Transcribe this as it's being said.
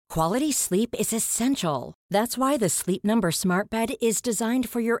Quality sleep is essential. That's why the Sleep Number Smart Bed is designed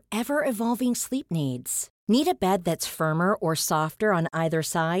for your ever-evolving sleep needs. Need a bed that's firmer or softer on either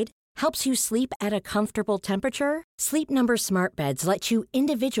side? Helps you sleep at a comfortable temperature? Sleep Number Smart Beds let you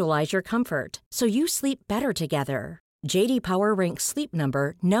individualize your comfort, so you sleep better together. J.D. Power ranks Sleep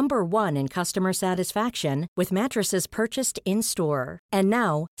Number number 1 in customer satisfaction with mattresses purchased in-store. And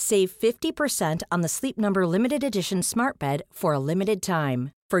now, save 50% on the Sleep Number Limited Edition Smart Bed for a limited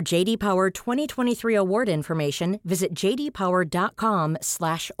time. For J.D. Power 2023 award information, visit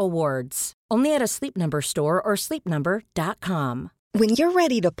jdpower.com/awards. Only at a Sleep Number store or sleepnumber.com. When you're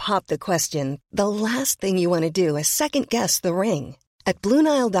ready to pop the question, the last thing you want to do is second-guess the ring. At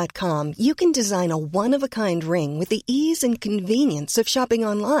BlueNile.com, you can design a one-of-a-kind ring with the ease and convenience of shopping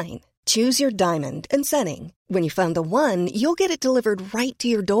online. Choose your diamond and setting. When you find the one, you'll get it delivered right to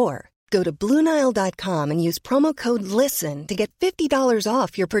your door. Go to BlueNile.com and use promo code LISTEN to get $50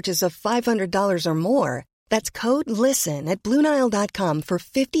 off your purchase of $500 or more. That's code LISTEN at BlueNile.com for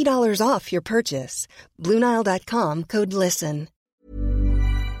 $50 off your purchase. BlueNile.com, code LISTEN.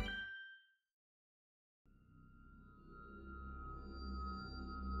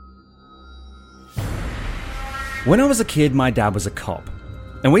 When I was a kid, my dad was a cop,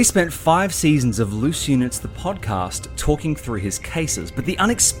 and we spent 5 seasons of Loose Units, the podcast, talking through his cases, but the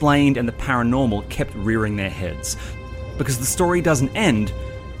unexplained and the paranormal kept rearing their heads, because the story doesn't end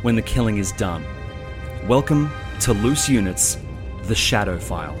when the killing is done. Welcome to Loose Units, the Shadow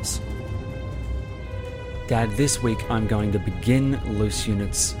Files. Dad, this week I'm going to begin Loose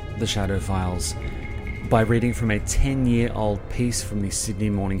Units, the Shadow Files, by reading from a 10-year-old piece from the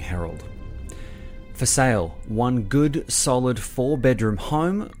Sydney Morning Herald. For sale, one good, solid 4-bedroom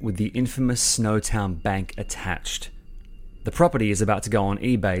home with the infamous Snowtown Bank attached. The property is about to go on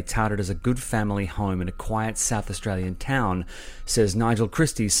eBay, touted as a good family home in a quiet South Australian town, says Nigel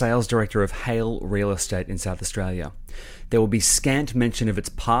Christie, sales director of Hale Real Estate in South Australia. There will be scant mention of its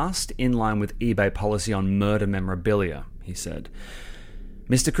past, in line with eBay policy on murder memorabilia, he said.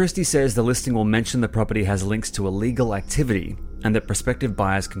 Mr. Christie says the listing will mention the property has links to illegal activity and that prospective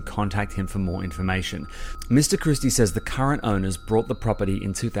buyers can contact him for more information. Mr. Christie says the current owners bought the property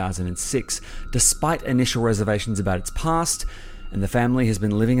in 2006 despite initial reservations about its past, and the family has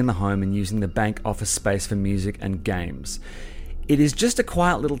been living in the home and using the bank office space for music and games. It is just a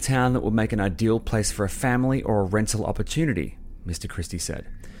quiet little town that would make an ideal place for a family or a rental opportunity, Mr. Christie said.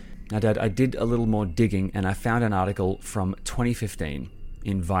 Now, Dad, I did a little more digging and I found an article from 2015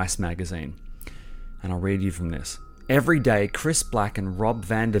 in Vice magazine, and I'll read you from this. Every day, Chris Black and Rob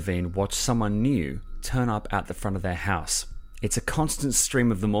Van Der Veen watch someone new turn up at the front of their house. It's a constant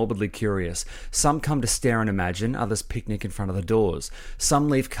stream of the morbidly curious. Some come to stare and imagine, others picnic in front of the doors. Some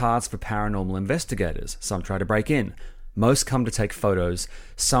leave cards for paranormal investigators. Some try to break in. Most come to take photos.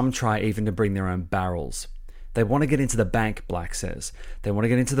 Some try even to bring their own barrels. They want to get into the bank, Black says. They want to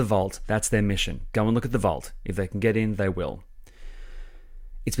get into the vault. That's their mission. Go and look at the vault. If they can get in, they will.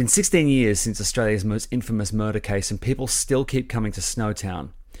 It's been 16 years since Australia's most infamous murder case, and people still keep coming to Snowtown.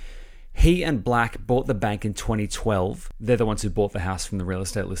 He and Black bought the bank in 2012. They're the ones who bought the house from the real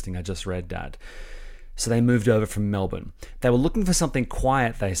estate listing I just read, Dad. So they moved over from Melbourne. They were looking for something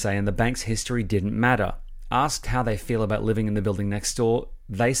quiet, they say, and the bank's history didn't matter. Asked how they feel about living in the building next door,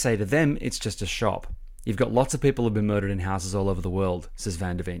 they say to them it's just a shop. You've got lots of people who've been murdered in houses all over the world, says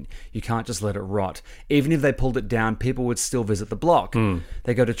Van Der Veen. You can't just let it rot. Even if they pulled it down, people would still visit the block.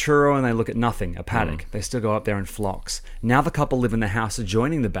 They go to Truro and they look at nothing, a paddock. They still go up there in flocks. Now the couple live in the house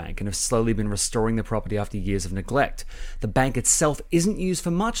adjoining the bank and have slowly been restoring the property after years of neglect. The bank itself isn't used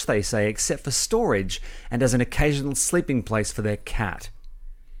for much, they say, except for storage and as an occasional sleeping place for their cat.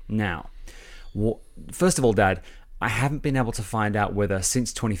 Now, first of all, Dad, I haven't been able to find out whether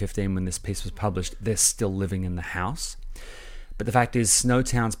since 2015 when this piece was published, they're still living in the house. But the fact is,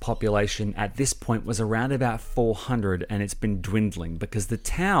 Snowtown's population at this point was around about 400 and it's been dwindling because the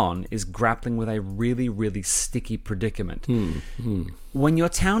town is grappling with a really, really sticky predicament. When your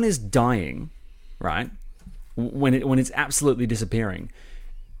town is dying, right, when it's absolutely disappearing,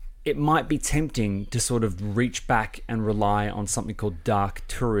 it might be tempting to sort of reach back and rely on something called dark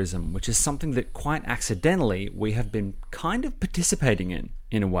tourism, which is something that quite accidentally we have been kind of participating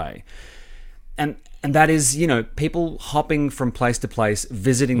in a way. And that is, you know, people hopping from place to place,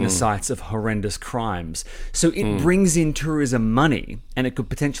 visiting the sites of horrendous crimes. So it brings in tourism money and it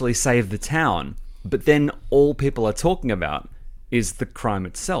could potentially save the town. But then all people are talking about is the crime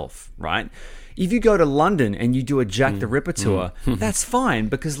itself, right? If you go to London and you do a Jack the Ripper tour, that's fine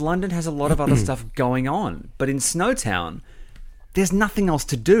because London has a lot of other stuff going on. But in Snowtown, there's nothing else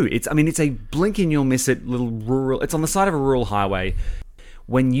to do. It's a blink and you'll miss it little rural. It's on the side of a rural highway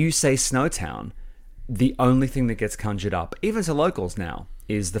when you say Snowtown, the only thing that gets conjured up, even to locals now,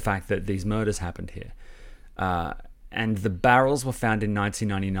 is the fact that these murders happened here. And the barrels were found in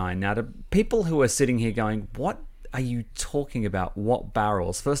 1999. Now, to people who are sitting here going, what are you talking about? What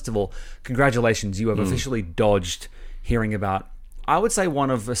barrels? First of all, congratulations. You have officially dodged hearing about, I would say, one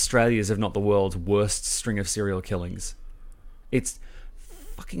of Australia's, if not the world's, worst string of serial killings. It's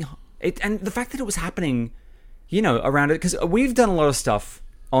fucking... and the fact that it was happening, around it... Because we've done a lot of stuff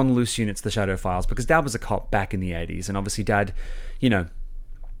on Loose Units, The Shadow Files, because Dad was a cop back in the 80s. And obviously, Dad,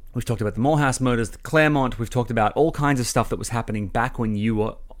 we've talked about the Morehouse murders, the Claremont. We've talked about all kinds of stuff that was happening back when you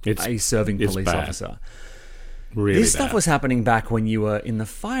were a serving police officer. Really this stuff was happening back when you were in the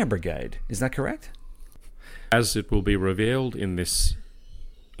fire brigade. Is that correct? As it will be revealed in this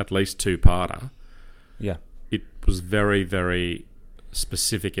at least two-parter, yeah, it was very, very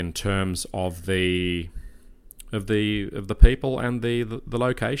specific in terms of the people and the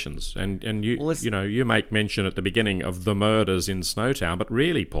locations. And you make mention at the beginning of the murders in Snowtown, but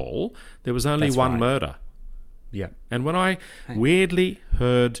really, Paul, there was only one murder. Yeah. And when I weirdly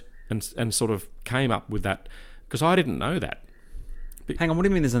heard and sort of came up with that, because I didn't know that. Hang on, what do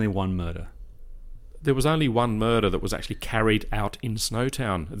you mean there's only one murder? There was only one murder that was actually carried out in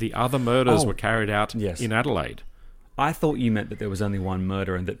Snowtown. The other murders were carried out in Adelaide. I thought you meant that there was only one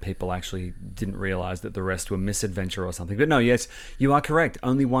murder and that people actually didn't realise that the rest were misadventure or something. But no, yes, you are correct.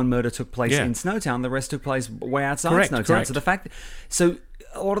 Only one murder took place in Snowtown. The rest took place way outside Snowtown. Correct. So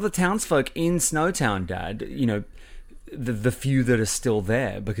a lot of the townsfolk in Snowtown, Dad, the few that are still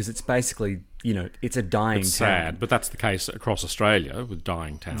there, because it's basically, it's a dying town. Sad, but that's the case across Australia with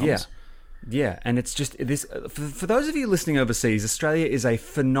dying towns. Yeah, and it's just this. For those of you listening overseas, Australia is a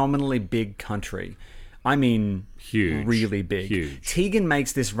phenomenally big country. I mean, huge, really big. Huge. Tegan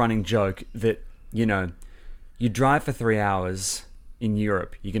makes this running joke that, you drive for 3 hours in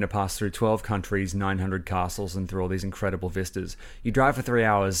Europe, you're going to pass through 12 countries, 900 castles, and through all these incredible vistas. You drive for 3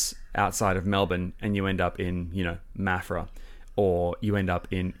 hours outside of Melbourne, and you end up in, Maffra, or you end up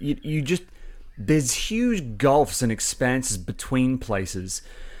in... There's huge gulfs and expanses between places,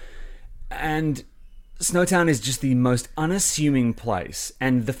 and Snowtown is just the most unassuming place.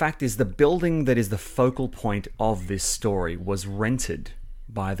 And the fact is, the building that is the focal point of this story was rented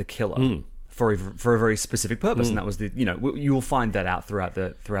by the killer for a very specific purpose, and that was you will find that out throughout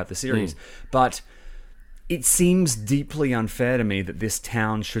the series. But it seems deeply unfair to me that this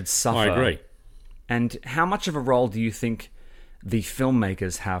town should suffer. I agree. And how much of a role do you think the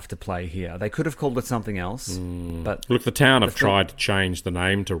filmmakers have to play here? They could have called it something else, but look, the town have tried to change the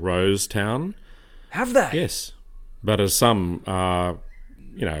name to Rosetown. Have they? Yes, but as some, I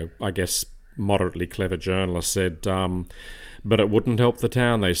guess moderately clever journalists said, but it wouldn't help the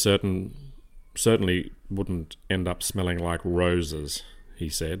town. They certainly wouldn't end up smelling like roses, he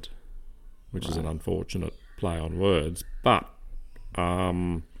said, which is an unfortunate play on words. But,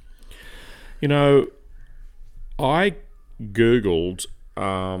 I Googled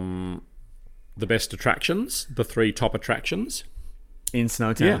the best attractions, the 3 top attractions. In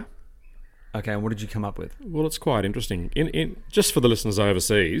Snowtown? Yeah. Okay, and what did you come up with? Well, it's quite interesting. In just for the listeners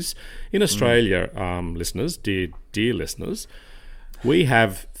overseas, in Australia, listeners, dear listeners, we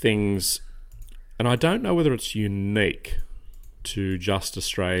have things, and I don't know whether it's unique to just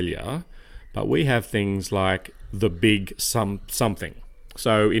Australia, but we have things like the big something.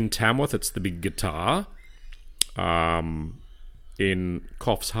 So in Tamworth, it's the big guitar. In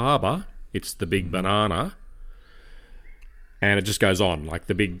Coffs Harbour, it's the big banana, and it just goes on, like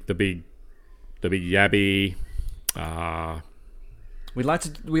the big yabby. We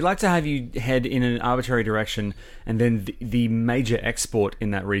like to have you head in an arbitrary direction, and then the major export in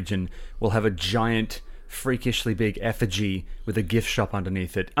that region will have a giant, freakishly big effigy with a gift shop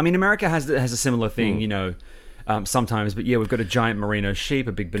underneath it. I mean, America has a similar thing, sometimes, but yeah, we've got a giant merino sheep,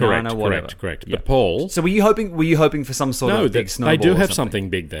 a big banana, whatever. Correct. Yeah. But Paul, so were you hoping for some sort of big snowball? They do have or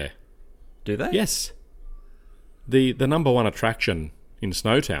something big there. Do they? Yes. The number one attraction in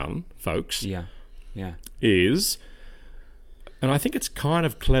Snowtown, folks, is, and I think it's kind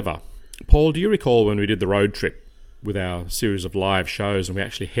of clever. Paul, do you recall when we did the road trip with our series of live shows and we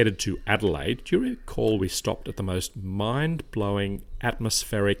actually headed to Adelaide? Do you recall we stopped at the most mind-blowing,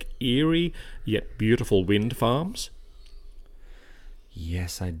 atmospheric, eerie, yet beautiful wind farms?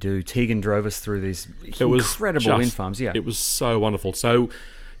 Yes, I do. Tegan drove us through these incredible wind farms. Yeah, it was so wonderful. So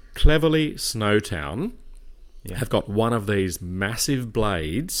cleverly, Snowtown have got one of these massive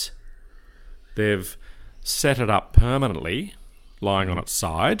blades. They've set it up permanently, lying on its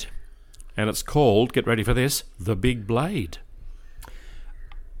side, and it's called, get ready for this, the Big Blade.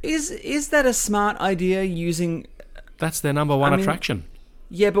 Is that a smart idea using... That's their number one attraction.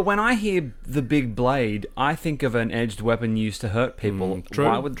 Yeah, but when I hear the big blade, I think of an edged weapon used to hurt people.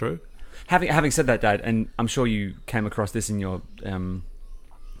 True. Having said that, Dad, and I'm sure you came across this in your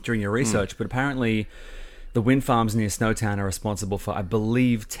during your research, but apparently the wind farms near Snowtown are responsible for, I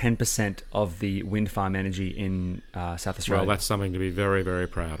believe, 10% of the wind farm energy in South Australia. Well, that's something to be very, very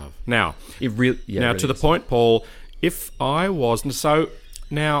proud of. Now, it really to the point, Paul, if I was... So,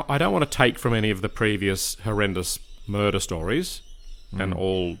 now, I don't want to take from any of the previous horrendous murder stories and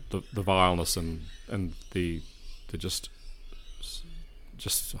all the vileness and the just...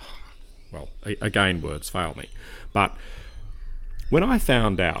 Well, again, words fail me. But when I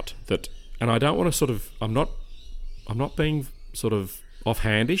found out that... And I don't want to sort of... I'm not being sort of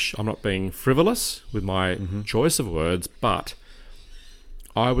offhandish. I'm not being frivolous with my choice of words, but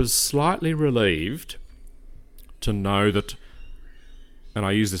I was slightly relieved to know that, and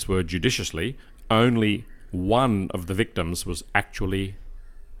I use this word judiciously, only one of the victims was actually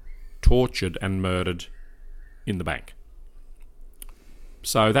tortured and murdered in the bank.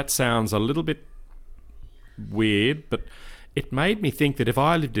 So that sounds a little bit weird, but it made me think that if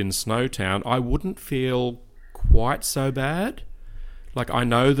I lived in Snowtown, I wouldn't feel quite so bad. Like, I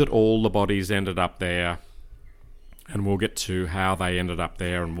know that all the bodies ended up there, and we'll get to how they ended up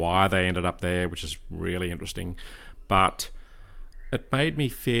there and why they ended up there, which is really interesting. But it made me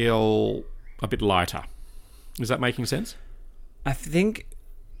feel a bit lighter. Is that making sense? I think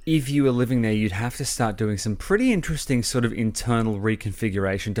if you were living there, you'd have to start doing some pretty interesting sort of internal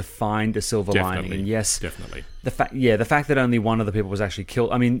reconfiguration to find a silver lining. And yes, definitely. The fact that only one of the people was actually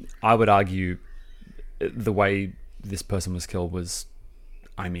killed. I mean, I would argue the way this person was killed was,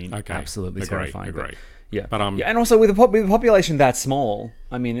 absolutely terrifying. Agree. Yeah, but and also with a population that small,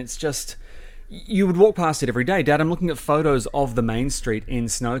 I mean, it's just, you would walk past it every day. Dad, I'm looking at photos of the main street in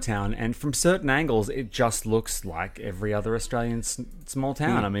Snowtown, and from certain angles, it just looks like every other Australian small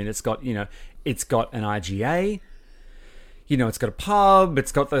town. I mean, it's got an IGA, it's got a pub,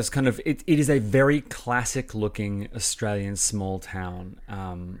 it's got those kind of, it is a very classic looking Australian small town.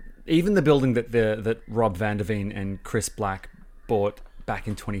 Even the building that Rob Van der Veen and Chris Black bought back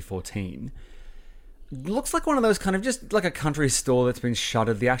in 2014 looks like one of those kind of, just like a country store that's been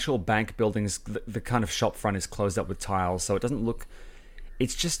shuttered. The actual bank buildings, the kind of shop front is closed up with tiles, so it doesn't look...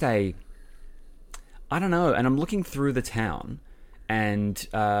 It's just I don't know. And I'm looking through the town, and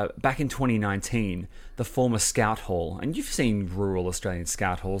back in 2019, the former Scout Hall, and you've seen rural Australian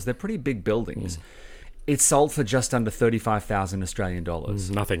Scout Halls, they're pretty big buildings. It sold for just under 35,000 Australian dollars.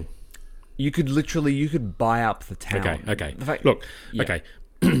 Nothing. You could buy up the town. Okay. Look, okay.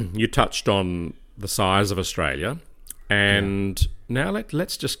 You touched on the size of Australia, and now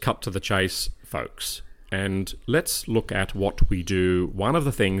let's just cut to the chase, folks, and let's look at what we do. One of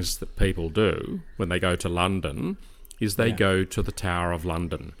the things that people do when they go to London is they go to the Tower of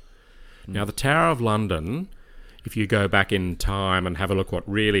London. Now, the Tower of London, if you go back in time and have a look what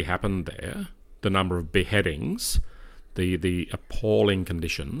really happened there, the number of beheadings, the appalling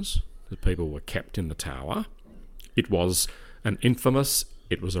conditions that people were kept in the tower, it was an infamous...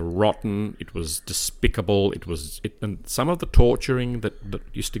 It was a rotten, it was despicable, and some of the torturing that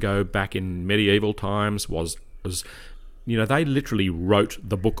used to go back in medieval times was they literally wrote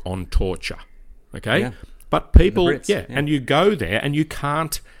the book on torture, okay? Yeah. But people, and you go there and you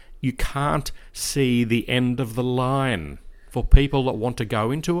can't see the end of the line for people that want to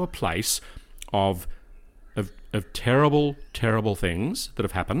go into a place of terrible, terrible things that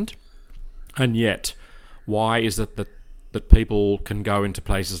have happened, and yet, why is it that people can go into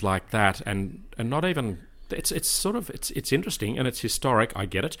places like that and not even... It's interesting and it's historic, I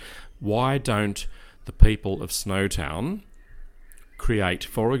get it. Why don't the people of Snowtown create,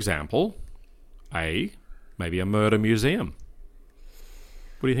 for example, maybe a murder museum?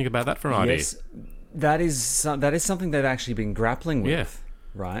 What do you think about that for an idea? Yes, that is something they've actually been grappling with. Yeah.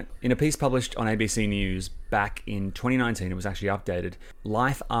 Right. In a piece published on ABC News back in 2019, it was actually updated,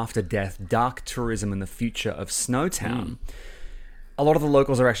 Life After Death, Dark Tourism and the Future of Snowtown. A lot of the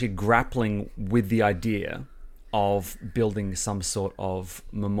locals are actually grappling with the idea of building some sort of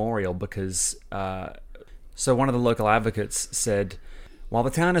memorial because... So one of the local advocates said, while the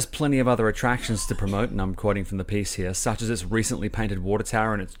town has plenty of other attractions to promote, and I'm quoting from the piece here, such as its recently painted water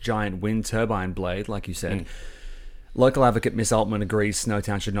tower and its giant wind turbine blade, like you said... Local advocate Miss Altman agrees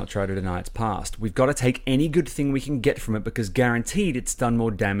Snowtown should not try to deny its past. We've got to take any good thing we can get from it because guaranteed it's done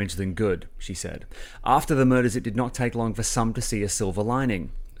more damage than good, she said. After the murders, it did not take long for some to see a silver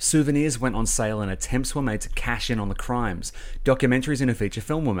lining. Souvenirs went on sale and attempts were made to cash in on the crimes. Documentaries and a feature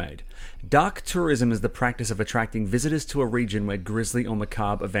film were made. Dark tourism is the practice of attracting visitors to a region where grisly or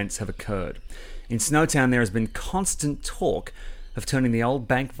macabre events have occurred. In Snowtown, there has been constant talk of turning the old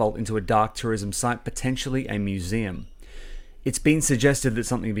bank vault into a dark tourism site, potentially a museum. It's been suggested that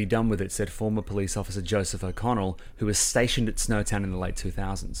something be done with it, said former police officer Joseph O'Connell, who was stationed at Snowtown in the late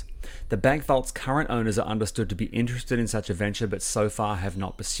 2000s. The bank vault's current owners are understood to be interested in such a venture, but so far have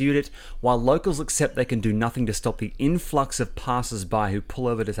not pursued it. While locals accept they can do nothing to stop the influx of passers-by who pull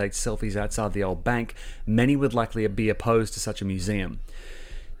over to take selfies outside the old bank, many would likely be opposed to such a museum.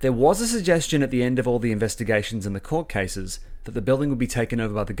 There was a suggestion at the end of all the investigations and the court cases that the building would be taken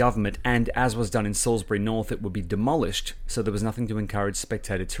over by the government and, as was done in Salisbury North, it would be demolished, so there was nothing to encourage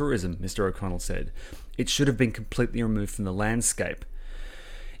spectator tourism, Mr. O'Connell said. It should have been completely removed from the landscape.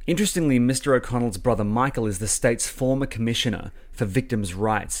 Interestingly, Mr. O'Connell's brother Michael is the state's former commissioner for victims'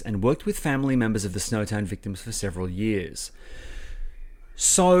 rights and worked with family members of the Snowtown victims for several years.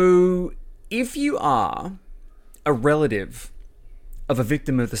 So, if you are a relative of a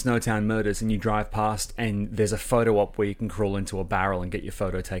victim of the Snowtown murders and you drive past and there's a photo op where you can crawl into a barrel and get your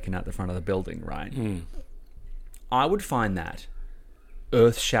photo taken out the front of the building, right? I would find that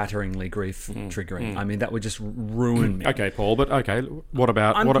earth-shatteringly grief-triggering. I mean, that would just ruin me. Okay, Paul, but okay, what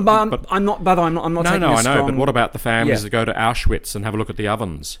about... I'm not taking a strong... but what about the families that go to Auschwitz and have a look at the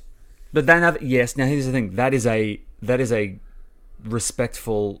ovens? But then, yes, now here's the thing. That is a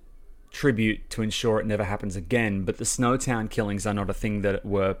respectful tribute to ensure it never happens again, but the Snowtown killings are not a thing that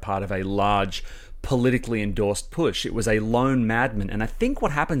were part of a large politically endorsed push. It was a lone madman, and I think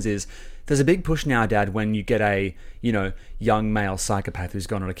what happens is there's a big push now, Dad, when you get a, young male psychopath who's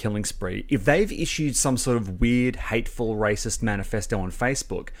gone on a killing spree. If they've issued some sort of weird, hateful, racist manifesto on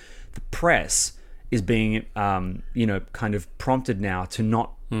Facebook, the press is being, kind of prompted now to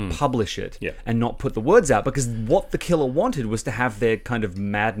not publish it and not put the words out, because what the killer wanted was to have their kind of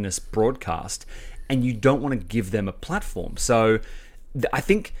madness broadcast, and you don't want to give them a platform. So I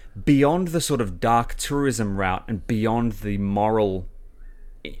think beyond the sort of dark tourism route and beyond the moral,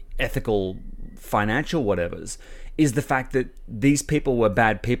 ethical, financial whatevers is the fact that these people were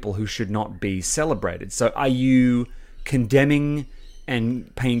bad people who should not be celebrated. So are you condemning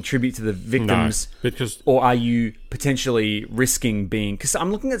and paying tribute to the victims, or are you potentially risking being? Because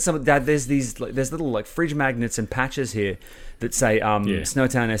I'm looking at some. There's little like fridge magnets and patches here that say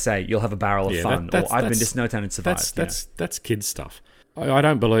Snowtown SA, you'll have a barrel of fun, or I've been to Snowtown and survived. That's kids stuff. I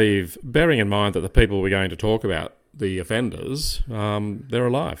don't believe, bearing in mind that the people we're going to talk about, the offenders, they're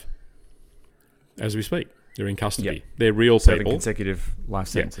alive as we speak. They're in custody. Yep. They're real people. Serving consecutive life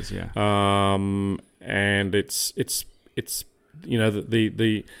sentences. And it's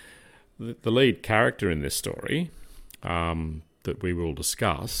the lead character in this story that we will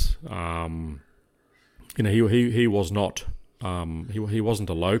discuss. He was not he wasn't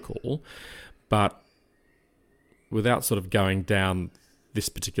a local, but without sort of going down this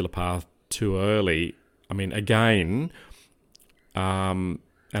particular path too early, I mean, again,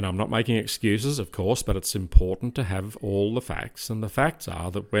 and I'm not making excuses, of course, but it's important to have all the facts, and the facts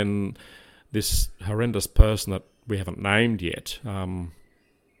are that when this horrendous person that we haven't named yet, when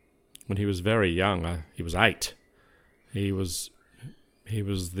he was very young, he was 8. He was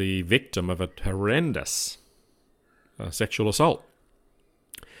the victim of a horrendous sexual assault.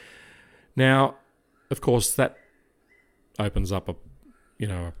 Now, of course, that opens up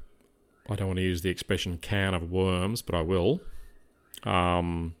I don't want to use the expression can of worms, but I will,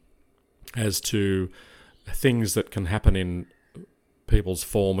 as to things that can happen in people's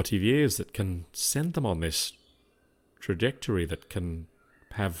formative years that can send them on this trajectory that can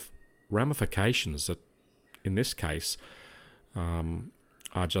have ramifications that, in this case,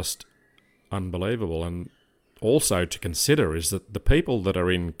 are just unbelievable. And also to consider is that the people that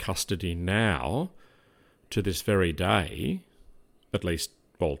are in custody now, to this very day, at least,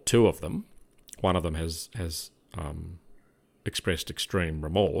 well, 2 of them, one of them has expressed extreme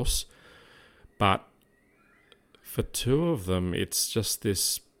remorse, but for 2 of them, it's just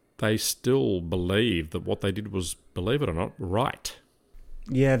this, they still believe that what they did was, believe it or not, right.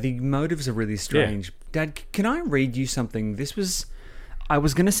 Yeah, the motives are really strange. Yeah. Dad, can I read you something? I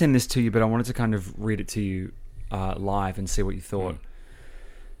was going to send this to you, but I wanted to kind of read it to you live and see what you thought.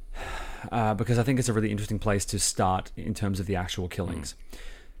 Because I think it's a really interesting place to start in terms of the actual killings.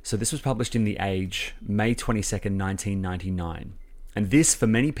 So this was published in The Age, May 22nd, 1999. And this, for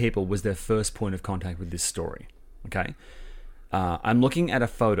many people, was their first point of contact with this story. Okay? I'm looking at a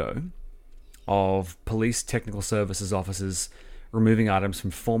photo of police technical services officers removing items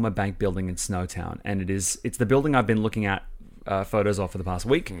from former bank building in Snowtown. And it's the building I've been looking at photos of for the past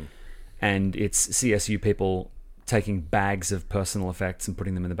week. And it's CSU people taking bags of personal effects and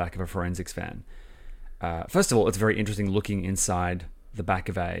putting them in the back of a forensics van. First of all, it's very interesting looking inside the back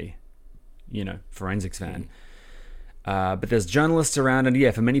of a, forensics van. But there's journalists around, and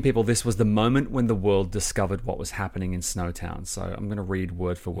yeah, for many people, this was the moment when the world discovered what was happening in Snowtown. So I'm going to read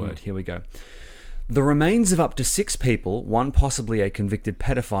word for word. Here we go. The remains of up to 6 people, one possibly a convicted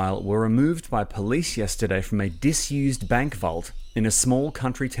pedophile, were removed by police yesterday from a disused bank vault in a small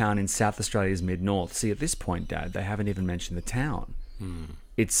country town in South Australia's mid-north. See, at this point, Dad, they haven't even mentioned the town.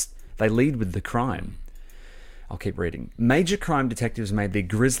 They lead with the crime. I'll keep reading. Major crime detectives made the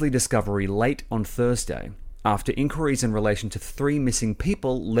grisly discovery late on Thursday after inquiries in relation to 3 missing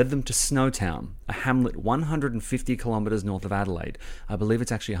people led them to Snowtown, a hamlet 150 kilometres north of Adelaide. I believe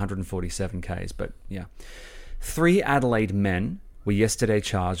it's actually 147 k's, but yeah. 3 Adelaide men were yesterday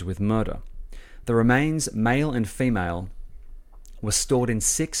charged with murder. The remains, male and female, were stored in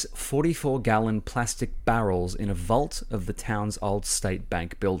 6 44-gallon plastic barrels in a vault of the town's old State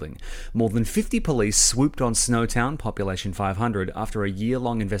Bank building. More than 50 police swooped on Snowtown, population 500, after a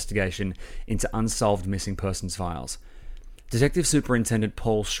year-long investigation into unsolved missing persons files. Detective Superintendent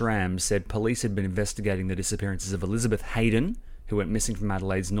Paul Schramm said police had been investigating the disappearances of Elizabeth Hayden, who went missing from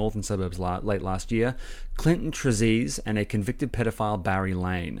Adelaide's northern suburbs late last year, Clinton Trezise, and a convicted pedophile Barry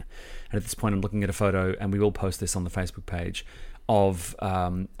Lane. And at this point, I'm looking at a photo, and we will post this on the Facebook page, of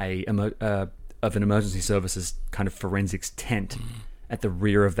an emergency services kind of forensics tent at the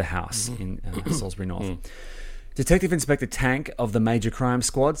rear of the house in Salisbury North. Detective Inspector Tank of the Major Crime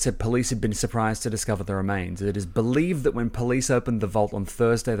Squad said police had been surprised to discover the remains. It is believed that when police opened the vault on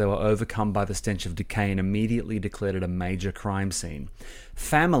Thursday, they were overcome by the stench of decay and immediately declared it a major crime scene.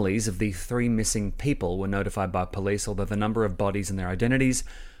 Families of the 3 missing people were notified by police, although the number of bodies and their identities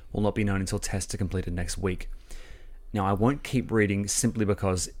will not be known until tests are completed next week. Now, I won't keep reading simply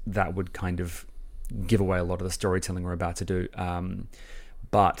because that would kind of give away a lot of the storytelling we're about to do.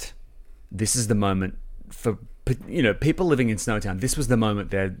 But this is the moment for people living in Snowtown. This was the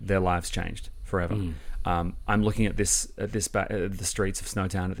moment their lives changed forever. I'm looking at the streets of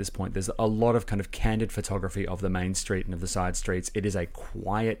Snowtown at this point. There's a lot of kind of candid photography of the main street and of the side streets. It is a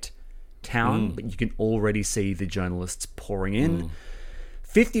quiet town, but you can already see the journalists pouring in.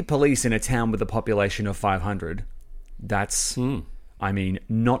 50 police in a town with a population of 500. That's,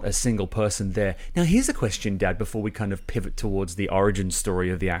 not a single person there. Now, here's a question, Dad, before we kind of pivot towards the origin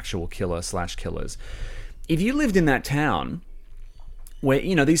story of the actual killer/killers. If you lived in that town, where,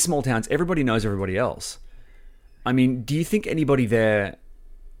 these small towns, everybody knows everybody else. I mean, do you think anybody there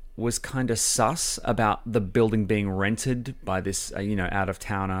was kind of sus about the building being rented by this,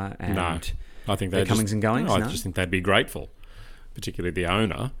 out-of-towner and no, I think their comings and goings? No, I just think they'd be grateful, particularly the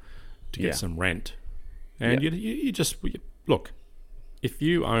owner, to get some rent. And you just look, if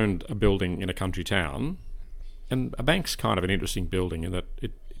you owned a building in a country town, and a bank's kind of an interesting building in that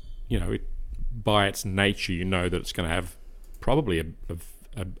it by its nature, that it's going to have probably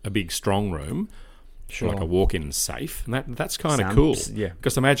a big strong room, like a walk-in safe, and that's kind of cool. Yeah,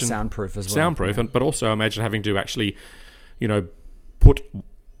 because imagine soundproof as well. Soundproof, but also imagine having to actually, put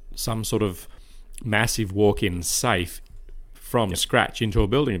some sort of massive walk-in safe from scratch into a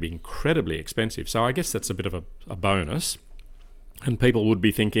building. Would be incredibly expensive. So I guess that's a bit of a bonus. And people would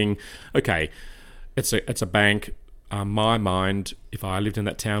be thinking, okay, it's a bank. My mind, if I lived in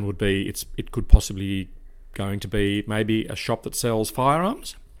that town, would be it could possibly going to be maybe a shop that sells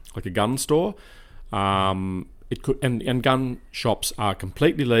firearms, like a gun store. It could, and gun shops are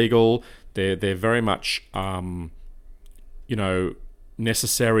completely legal. They're very much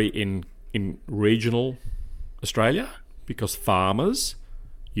necessary in regional Australia, because farmers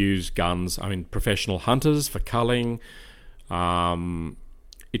use guns. I mean, professional hunters for culling.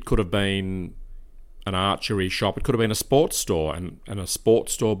 It could have been an archery shop. It could have been a sports store. And a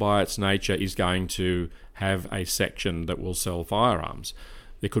sports store by its nature is going to have a section that will sell firearms.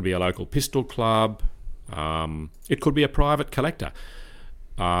 There could be a local pistol club. It could be a private collector.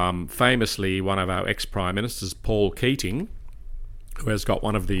 Famously, one of our ex-Prime Ministers, Paul Keating, who has got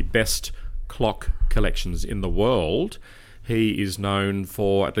one of the best clock collections in the world, he is known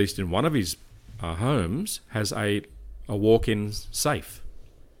for, at least in one of his homes, has a walk-in safe,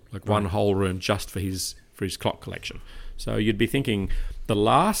 like one whole room just for his clock collection. So you'd be thinking, the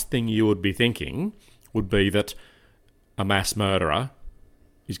last thing you would be thinking would be that a mass murderer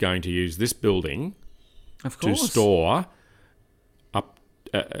is going to use this building to store up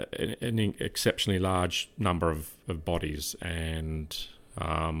an exceptionally large number of bodies. And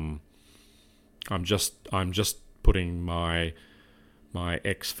I'm just putting my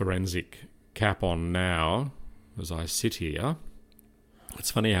ex-forensic cap on now as I sit here.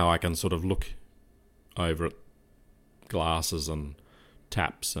 It's funny how I can sort of look over at glasses and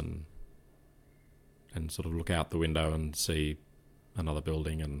taps and sort of look out the window and see another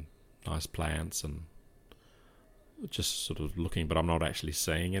building and nice plants, and just sort of looking, but I'm not actually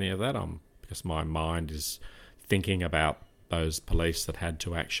seeing any of that. Because my mind is thinking about those police that had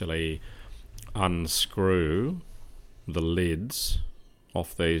to actually unscrew the lids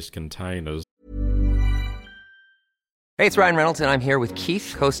off these containers. Hey, it's Ryan Reynolds, and I'm here with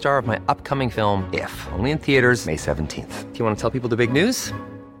Keith, co-star of my upcoming film, If, only in theaters May 17th. Do you want to tell people the big news?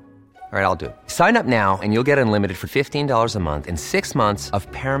 All right, I'll do it. Sign up now and you'll get unlimited for $15 a month and 6 months of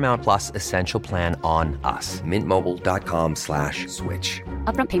Paramount Plus Essential Plan on us. MintMobile.com/switch.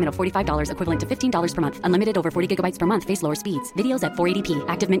 Upfront payment of $45 equivalent to $15 per month. Unlimited over 40 gigabytes per month. Face lower speeds. Videos at 480p.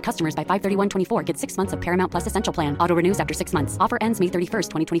 Active Mint customers by 531.24 get 6 months of Paramount Plus Essential Plan. Auto renews after 6 months. Offer ends May 31st,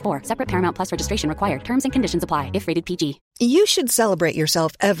 2024. Separate Paramount Plus registration required. Terms and conditions apply if rated PG. You should celebrate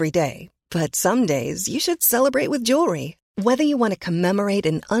yourself every day, but some days you should celebrate with jewelry. Whether you want to commemorate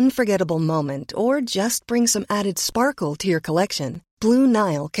an unforgettable moment or just bring some added sparkle to your collection, Blue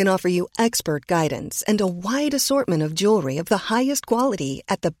Nile can offer you expert guidance and a wide assortment of jewelry of the highest quality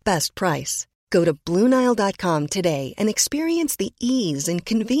at the best price. Go to BlueNile.com today and experience the ease and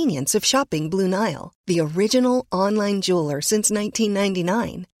convenience of shopping Blue Nile, the original online jeweler since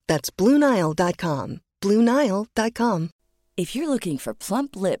 1999. That's BlueNile.com. BlueNile.com. If you're looking for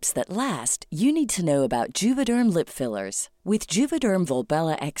plump lips that last, you need to know about Juvederm lip fillers. With Juvederm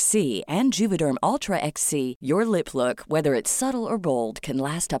Volbella XC and Juvederm Ultra XC, your lip look, whether it's subtle or bold, can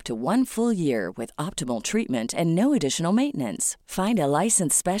last up to 1 full year with optimal treatment and no additional maintenance. Find a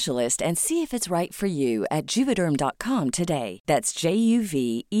licensed specialist and see if it's right for you at Juvederm.com today. That's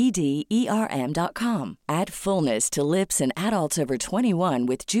JUVEDERM.com. Add fullness to lips in adults over 21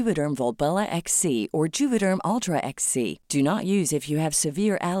 with Juvederm Volbella XC or Juvederm Ultra XC. Do not use if you have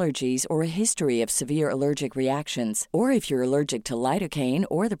severe allergies or a history of severe allergic reactions, or if you're allergic to lidocaine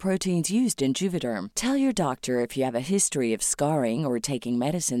or the proteins used in Juvederm. Tell your doctor if you have a history of scarring or taking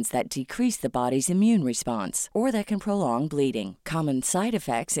medicines that decrease the body's immune response or that can prolong bleeding. Common side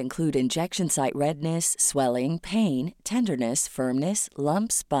effects include injection site redness, swelling, pain, tenderness, firmness,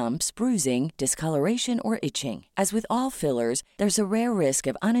 lumps, bumps, bruising, discoloration, or itching. As with all fillers, there's a rare risk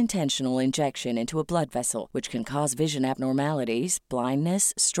of unintentional injection into a blood vessel, which can cause vision abnormalities,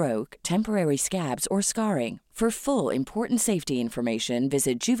 blindness, stroke, temporary scabs, or scarring. For full, important safety information,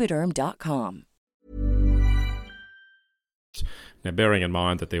 visit Juvederm.com. Now, bearing in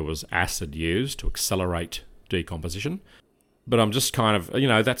mind that there was acid used to accelerate decomposition, but I'm just kind of,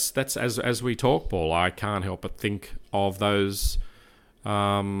 that's as we talk, Paul, I can't help but think of those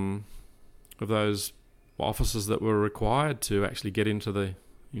officers that were required to actually get into the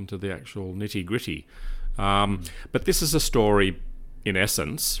actual nitty gritty. But this is a story, in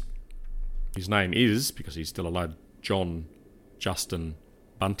essence. His name is, because he's still alive, John Justin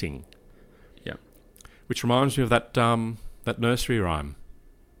Bunting. Yeah. Which reminds me of that nursery rhyme.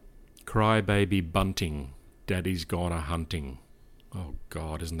 Cry baby bunting, daddy's gone a-hunting. Oh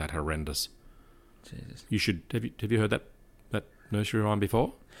God, isn't that horrendous? Jesus. You should have you heard that nursery rhyme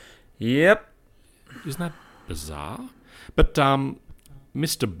before? Yep. Isn't that bizarre? But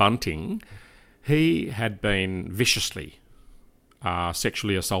Mr. Bunting, he had been viciously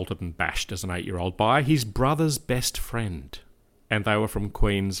sexually assaulted and bashed as an 8-year-old by his brother's best friend, and they were from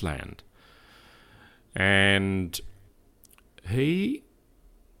Queensland. And he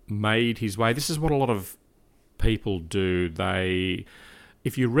made his way. This is what a lot of people do.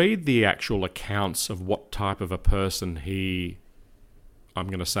 If you read the actual accounts of what type of a person I'm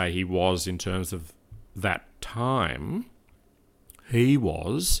going to say he was in terms of that time, he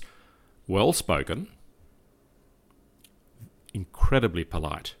was well-spoken, incredibly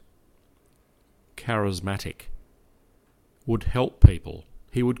polite, charismatic, would help people.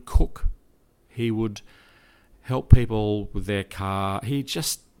 He would cook. He would help people with their car. He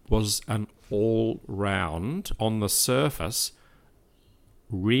just was an all-round, on the surface,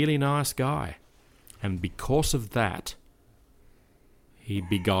 really nice guy. And because of that, he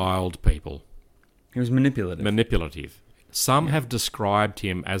beguiled people. He was manipulative. Some have described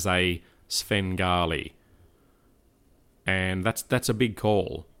him as a Svengali. And that's a big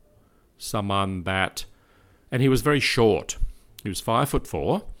call. Someone that... And he was very short. He was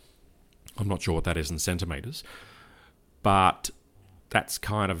 5'4". I'm not sure what that is in centimetres. But that's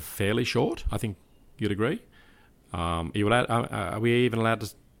kind of fairly short. I think you'd agree. Are we even allowed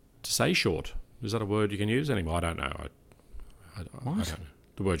to say short? Is that a word you can use anymore? I don't know. I don't know.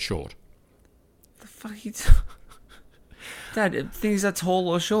 The word short. The fuck are you Dad, things are tall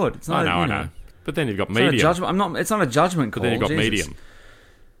or short. It's not I know. But then you've got medium. It's not a judgment call. But then you've got medium.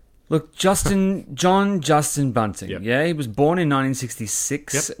 Look, John Justin Bunting. Yep. Yeah, he was born in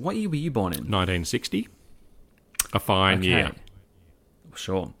 1966. Yep. What year were you born in? 1960. A fine year.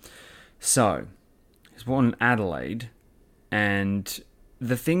 Sure. So, was born in Adelaide, and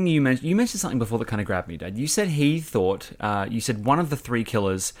the thing you mentioned something before that kind of grabbed me, Dad. You said he thought, you said one of the three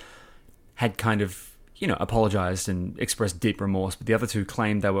killers had kind of, apologized and expressed deep remorse, but the other two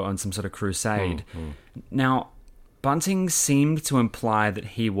claimed they were on some sort of crusade. Now, Bunting seemed to imply that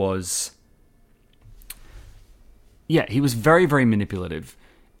he was very, very manipulative,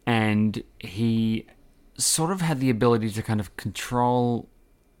 and he sort of had the ability to kind of control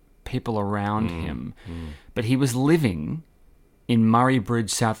people around him. But he was living in Murray Bridge,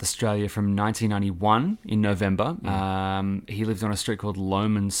 South Australia from 1991 in November. He lived on a street called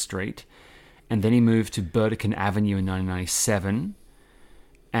Loman Street, and then he moved to Burdekin Avenue in 1997.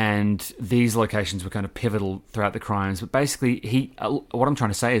 And these locations were kind of pivotal throughout the crimes. But basically, what I'm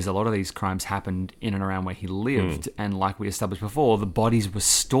trying to say is a lot of these crimes happened in and around where he lived. And like we established before, the bodies were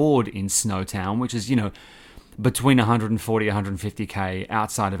stored in Snowtown, which is, between 140, 150k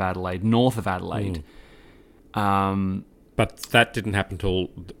outside of Adelaide, north of Adelaide. But that didn't happen till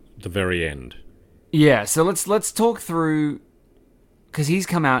the very end. Yeah, so let's talk through, because he's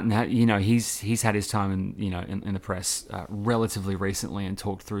come out and he's had his time in the press relatively recently and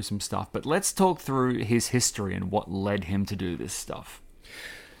talked through some stuff. But let's talk through his history and what led him to do this stuff.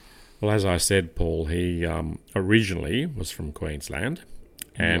 Well, as I said, Paul, he originally was from Queensland,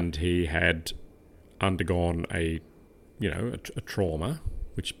 and he had undergone a trauma,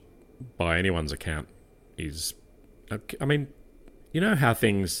 which by anyone's account is, I mean, how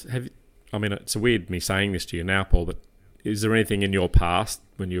things have. I mean, it's weird me saying this to you now, Paul, but is there anything in your past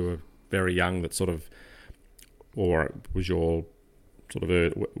when you were very young that sort of, or was your sort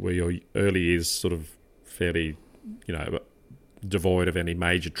of, were your early years sort of fairly, devoid of any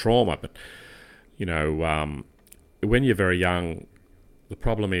major trauma? But, when you're very young, the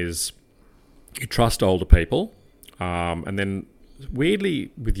problem is you trust older people, and then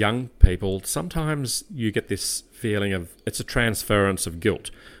weirdly with young people, sometimes you get this feeling of it's a transference of guilt,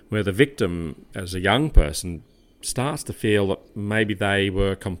 where the victim, as a young person, starts to feel that maybe they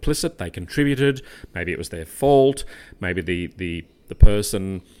were complicit, they contributed, maybe it was their fault, maybe the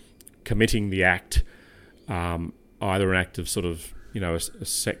person committing the act, either an act of sort of, a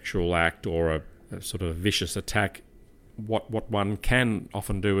sexual act or a sort of vicious attack. What one can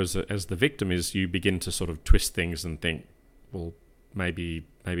often do as the victim is you begin to sort of twist things and think, well, maybe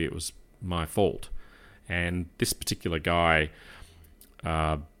it was my fault. And this particular guy,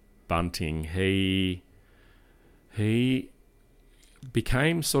 Bunting, he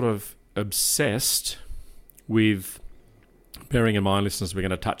became sort of obsessed with, bearing in mind, listeners, we're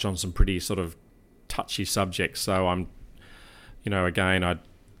going to touch on some pretty sort of touchy subjects. So I'm, again, a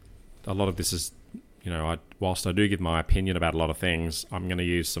lot of this is, whilst I do give my opinion about a lot of things, I'm going to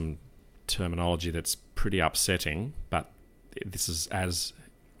use some terminology that's pretty upsetting, but this is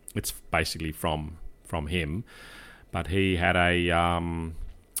it's basically from him. But he had a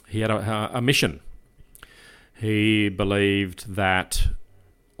mission. He believed that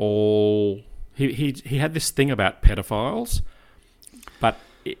he had this thing about pedophiles, but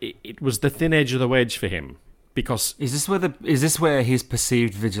it was the thin edge of the wedge for him. Because is this where his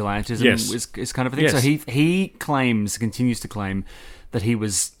perceived vigilantism is kind of a thing? Yes. So he continues to claim that he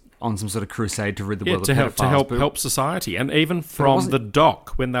was on some sort of crusade to rid the world of pedophiles. To help society. And even from the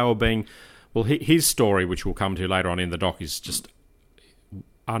doc, when they were being... Well, his story, which we'll come to later on in the doc, is just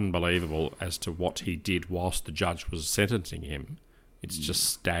unbelievable as to what he did whilst the judge was sentencing him. It's just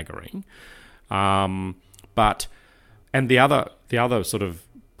staggering. And the other sort of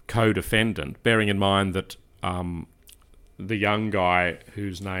co-defendant, bearing in mind that the young guy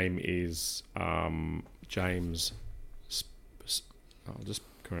whose name is James... I'll just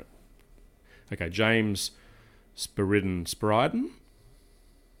correct. Okay, James Spiridon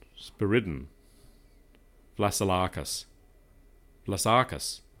Vlasakis.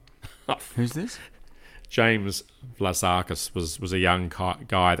 Who's this? James Vlasakis was a young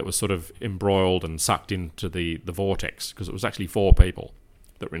guy that was sort of embroiled and sucked into the vortex, because it was actually 4 people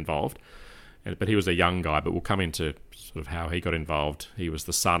that were involved. But he was a young guy, but we'll come into sort of how he got involved. He was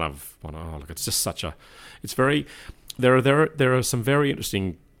the son of one. Oh, look, it's just such a... It's very... There are some very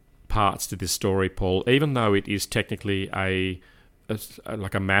interesting parts to this story, Paul. Even though it is technically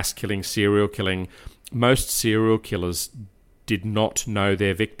like a mass killing, serial killing, most serial killers did not know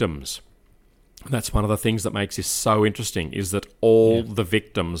their victims. That's one of the things that makes this so interesting, is that all the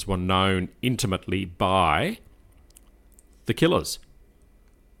victims were known intimately by the killers,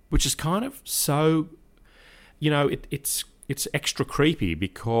 which is kind of so, it's extra creepy,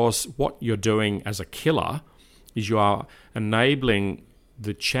 because what you're doing as a killer is you are enabling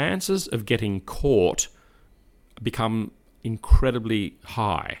the chances of getting caught become incredibly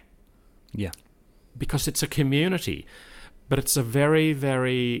high. Yeah. because it's a community. But it's a very,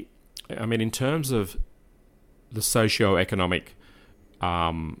 very... I mean, in terms of the socio-economic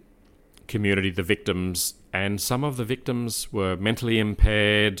community, the victims, and some of the victims were mentally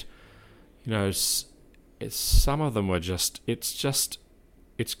impaired. You know, some of them were just...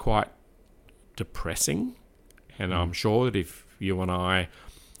 It's quite depressing. And I'm sure that if you and I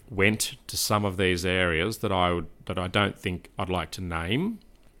went to some of these areas that I don't think I'd like to name,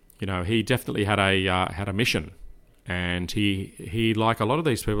 you know, he definitely had a mission. And he, like a lot of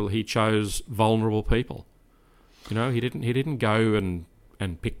these people, he chose vulnerable people. You know, he didn't go and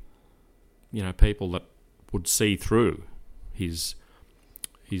pick, you know, people that would see through his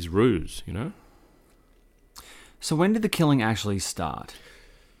ruse, you know. So when did the killing actually start?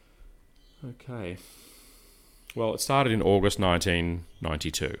 Okay. Well, it started in August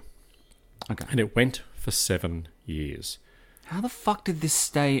 1992. Okay. And it went for 7 years. How the fuck did this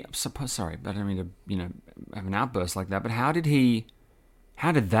stay... Sorry, I don't mean to, you know, have an outburst like that, but how did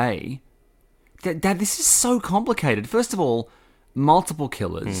they... Dad, this is so complicated. First of all, multiple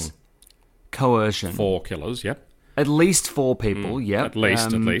killers, coercion. 4 killers, yep. At least 4 people, yep. At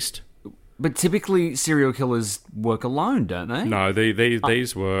least. But typically serial killers work alone, don't they? No,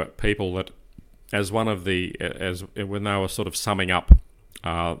 these were people that, as one of the... when they were sort of summing up,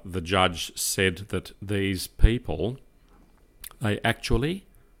 the judge said that these people... They actually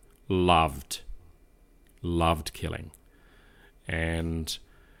loved killing. And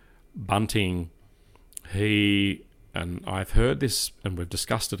Bunting, and I've heard this and we've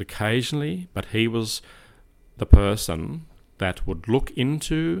discussed it occasionally, but he was the person that would look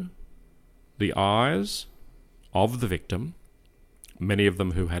into the eyes of the victim, many of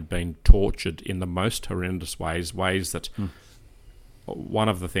them who had been tortured in the most horrendous ways that one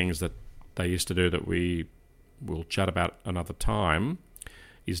of the things that they used to do that we'll chat about another time,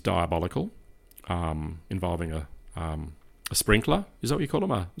 is diabolical, involving a sprinkler. Is that what you call them?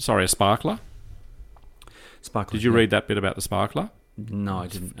 A sparkler. Sparkler. Did you read that bit about the sparkler? No, I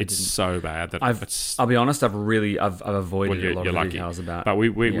didn't. It's so bad that I'll be honest. I've avoided a lot of details about. But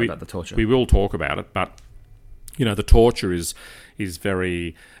about the torture. We will talk about it. But you know, the torture is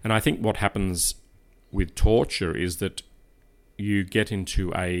very. And I think what happens with torture is that you get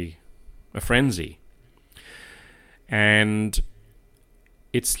into a frenzy. And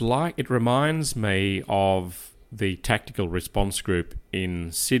it reminds me of the Tactical Response Group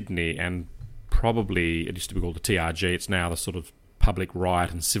in Sydney, and probably it used to be called the TRG. It's now the sort of Public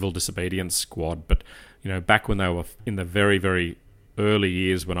Riot and Civil Disobedience Squad. But, you know, back when they were in the very, very early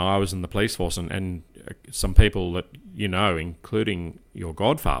years when I was in the police force, and some people that you know, including your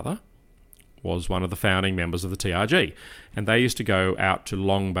godfather, was one of the founding members of the TRG. And they used to go out to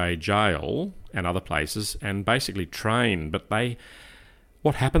Long Bay Jail and other places and basically train. But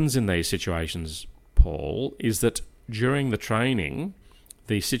what happens in these situations, Paul, is that during the training,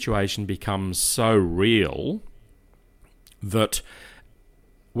 the situation becomes so real that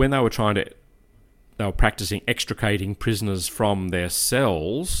when they were practicing extricating prisoners from their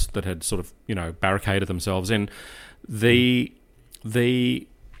cells that had sort of, you know, barricaded themselves in, the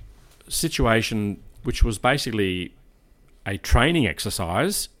situation, which was basically a training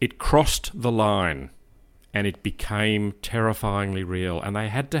exercise, it crossed the line and it became terrifyingly real. And they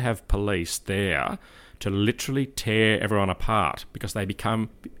had to have police there to literally tear everyone apart because they became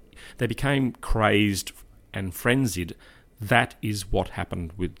crazed and frenzied. That is what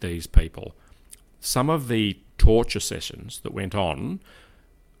happened with these people. Some of the torture sessions that went on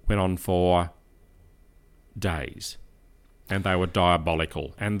for days. And they were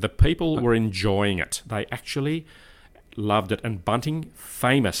diabolical. And the people were enjoying it. They actually loved it. And Bunting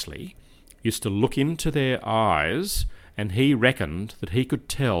famously used to look into their eyes, and he reckoned that he could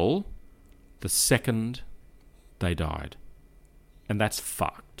tell the second they died. And that's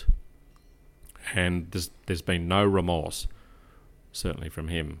fucked. And there's been no remorse, certainly from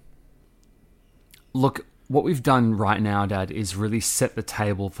him. Look, what we've done right now, Dad, is really set the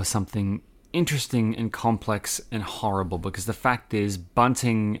table for something interesting and complex and horrible, because the fact is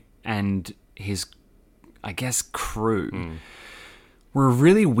Bunting and his, I guess, crew were a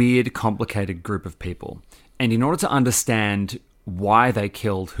really weird, complicated group of people. And in order to understand why they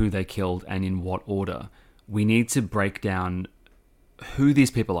killed, who they killed, and in what order, we need to break down who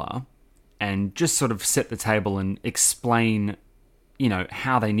these people are and just sort of set the table and explain, you know,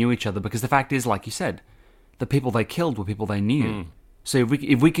 how they knew each other. Because the fact is, like you said, the people they killed were people they knew. So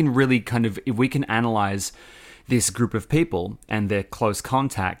if we can analyze this group of people and their close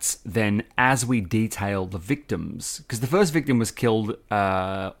contacts, then as we detail the victims, because the first victim was killed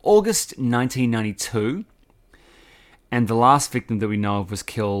August 1992, And the last victim that we know of was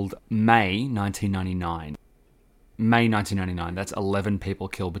killed May 1999. May 1999. That's 11 people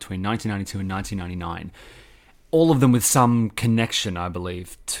killed between 1992 and 1999. All of them with some connection, I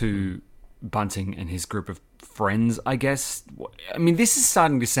believe, to Bunting and his group of friends, I guess. I mean, this is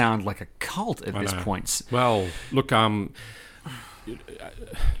starting to sound like a cult at this point. Well, look,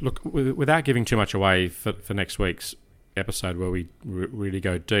 without giving too much away for next week's episode where we really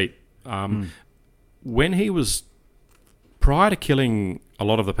go deep, when he was, prior to killing a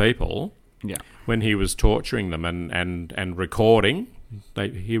lot of the people, when he was torturing them and recording,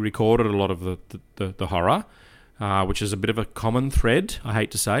 he recorded a lot of the horror, which is a bit of a common thread, I hate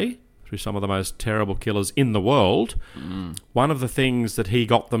to say, through some of the most terrible killers in the world. One of the things that he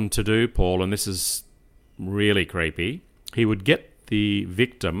got them to do, Paul, and this is really creepy, he would get the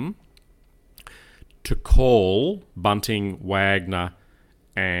victim to call Bunting, Wagner,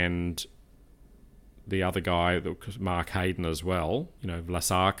 and the other guy, Mark Hayden as well,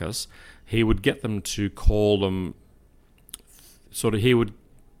 Vlasakis. He would get them to call them, sort of, he would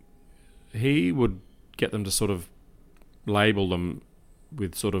get them to sort of label them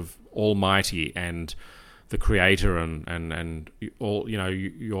with sort of Almighty and the Creator and all,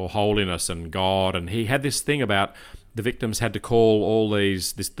 your holiness and God. And he had this thing about the victims had to call all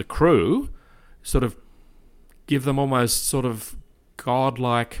the crew, sort of give them almost sort of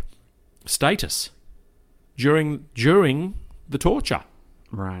godlike status during the torture.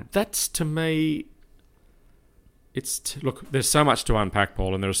 Right. That's, to me, look, there's so much to unpack,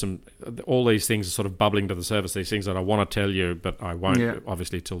 Paul, and there are all these things are sort of bubbling to the surface, these things that I want to tell you, but I won't,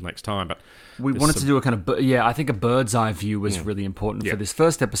 obviously, till next time. But we wanted to do a kind of, I think a bird's eye view was really important for this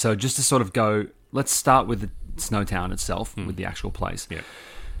first episode, just to sort of go, let's start with the Snowtown itself, with the actual place. Yeah.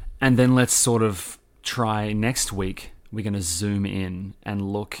 And then let's sort of try next week, we're going to zoom in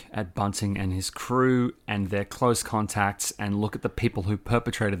and look at Bunting and his crew and their close contacts and look at the people who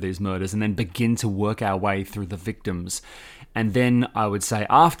perpetrated these murders and then begin to work our way through the victims. And then I would say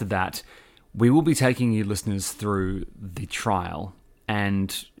after that, we will be taking you listeners through the trial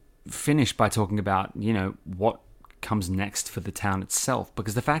and finish by talking about, what comes next for the town itself.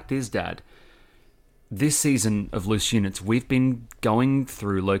 Because the fact is, Dad, this season of Loose Units, we've been going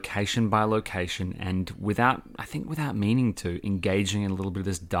through location by location and without meaning to, engaging in a little bit of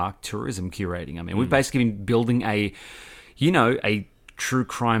this dark tourism curating. I mean, we've basically been building a true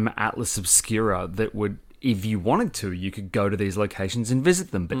crime atlas obscura that would, if you wanted to, you could go to these locations and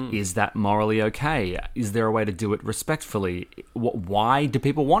visit them. But is that morally okay? Is there a way to do it respectfully? Why do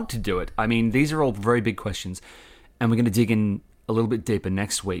people want to do it? I mean, these are all very big questions. And we're going to dig in a little bit deeper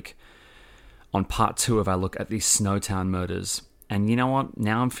next week on part 2 of our look at these Snowtown murders. And you know what?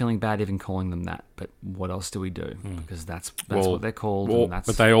 Now I'm feeling bad even calling them that. But what else do we do? Because that's what they're called.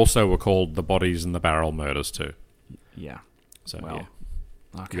 But they also were called the Bodies in the Barrel murders too. Yeah. So, okay.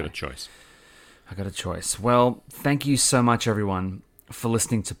 You got a choice. I got a choice. Well, thank you so much, everyone, for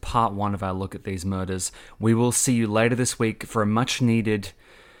listening to part 1 of our look at these murders. We will see you later this week for a much-needed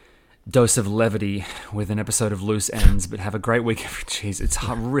dose of levity with an episode of Loose Ends, but have a great week. Jeez, it's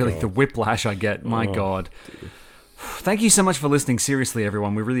really the whiplash I get. My God. Thank you so much for listening. Seriously,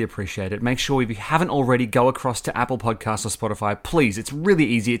 everyone, we really appreciate it. Make sure if you haven't already, go across to Apple Podcasts or Spotify. Please, it's really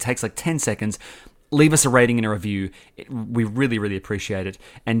easy. It takes like 10 seconds. Leave us a rating and a review. We really, really appreciate it.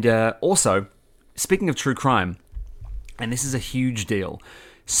 And also, speaking of true crime, and this is a huge deal,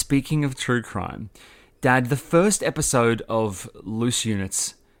 speaking of true crime, Dad, the first episode of Loose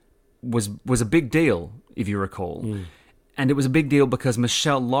Units was a big deal, if you recall. And it was a big deal because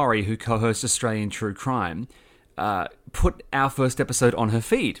Michelle Laurie, who co-hosts Australian True Crime, put our first episode on her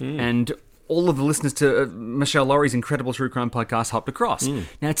feed. And all of the listeners to Michelle Laurie's incredible true crime podcast hopped across.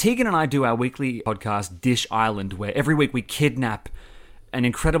 Now, Tegan and I do our weekly podcast, Dish Island, where every week we kidnap an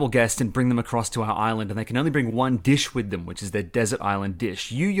incredible guest and bring them across to our island, and they can only bring one dish with them, which is their desert island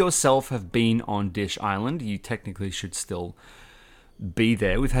dish. You yourself have been on Dish Island. You technically should still be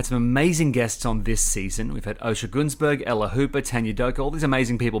there. We've had some amazing guests on this season. We've had Osher Gunsberg, Ella Hooper, Tanya Doka, all these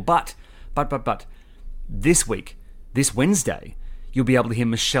amazing people. But this week, this Wednesday, you'll be able to hear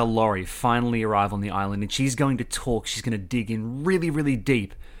Michelle Laurie finally arrive on the island, and she's going to talk, she's going to dig in really, really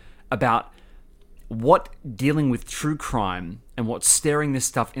deep about what dealing with true crime and what staring this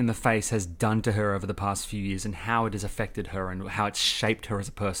stuff in the face has done to her over the past few years and how it has affected her and how it's shaped her as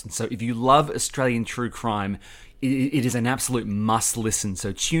a person. So if you love Australian true crime, it is an absolute must listen.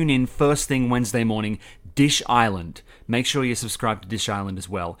 So tune in first thing Wednesday morning, Dish Island. Make sure you subscribe to Dish Island as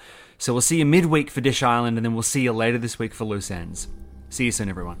well. So we'll see you midweek for Dish Island, and then we'll see you later this week for Loose Ends. See you soon,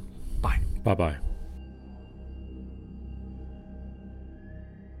 everyone. Bye. Bye-bye.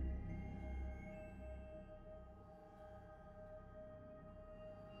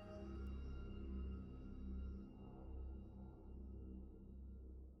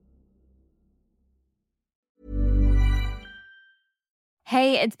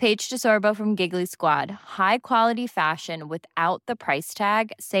 Hey, it's Paige DeSorbo from Giggly Squad. High quality fashion without the price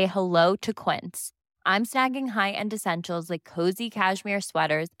tag. Say hello to Quince. I'm snagging high-end essentials like cozy cashmere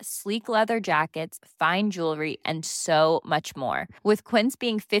sweaters, sleek leather jackets, fine jewelry, and so much more. With Quince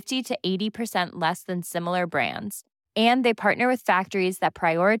being 50 to 80% less than similar brands. And they partner with factories that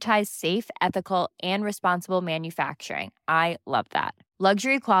prioritize safe, ethical, and responsible manufacturing. I love that.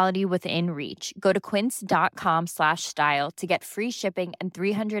 Luxury quality within reach. Go to quince.com/style to get free shipping and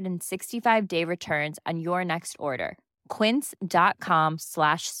 365-day returns on your next order.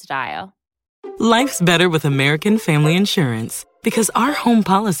 Quince.com/style. Life's better with American Family Insurance because our home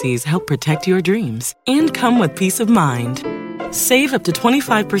policies help protect your dreams and come with peace of mind. Save up to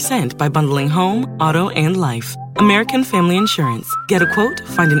 25% by bundling home, auto, and life. American Family Insurance. Get a quote,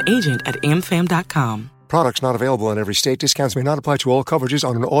 find an agent at amfam.com. Products not available in every state. Discounts may not apply to all coverages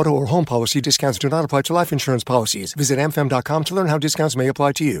on an auto or home policy. Discounts do not apply to life insurance policies. Visit amfam.com to learn how discounts may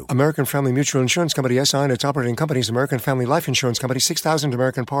apply to you. American Family Mutual Insurance Company, SI, and its operating companies, American Family Life Insurance Company, 6000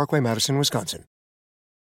 American Parkway, Madison, Wisconsin.